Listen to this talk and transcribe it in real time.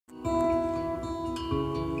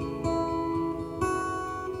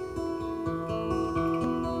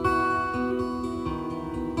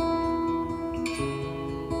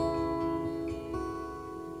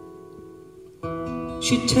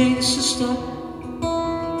She takes a step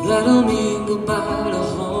that'll mean goodbye to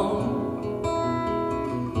home.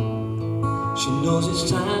 She knows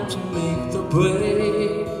it's time to make the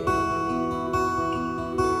break.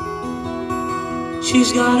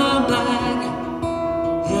 She's got her bag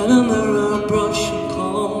and a mirror, brush and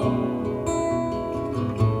comb.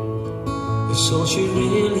 It's all she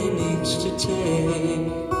really needs to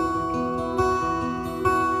take.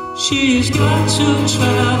 She's got to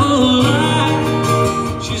travel light.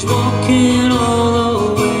 She's walking all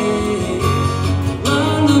the way.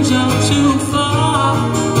 London's not too far,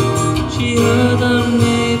 she heard the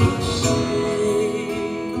neighbors say.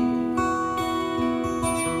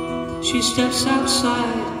 She steps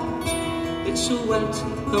outside, it's a wet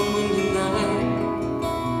and windy night.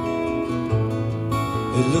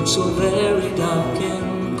 It looks so very dark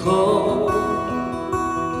and cold.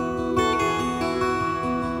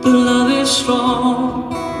 But love is strong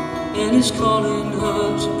and it's calling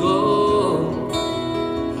her to go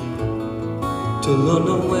to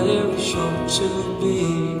London, where it's sure to be.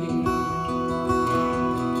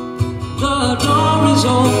 The door is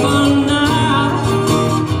open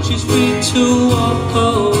now, she's free to walk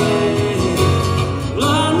away.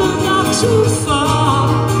 London's not too far,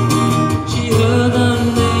 she heard the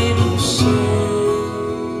neighbors say.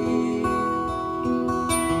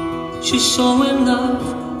 She's so in love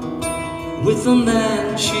with a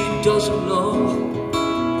man she doesn't know.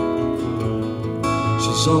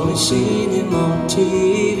 She's only seen him on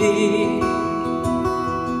TV.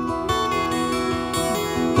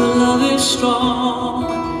 But love is strong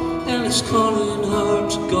and it's calling her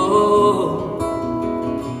to go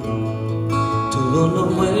to London,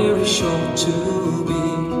 where it's sure to be.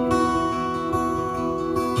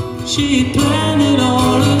 She planned it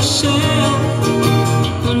all herself,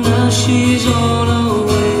 and now she's on her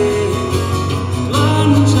way.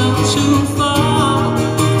 London's not too far,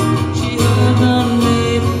 she heard the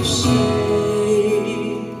neighbors say.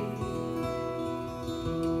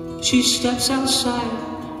 She steps outside,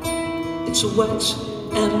 it's a wet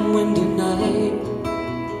and windy night.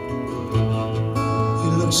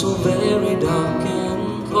 It looks so very dark and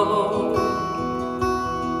cold.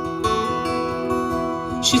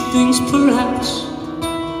 She thinks perhaps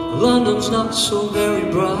London's not so very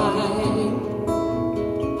bright,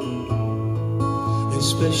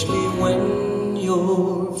 especially when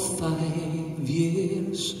you're 5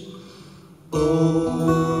 years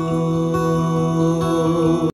old.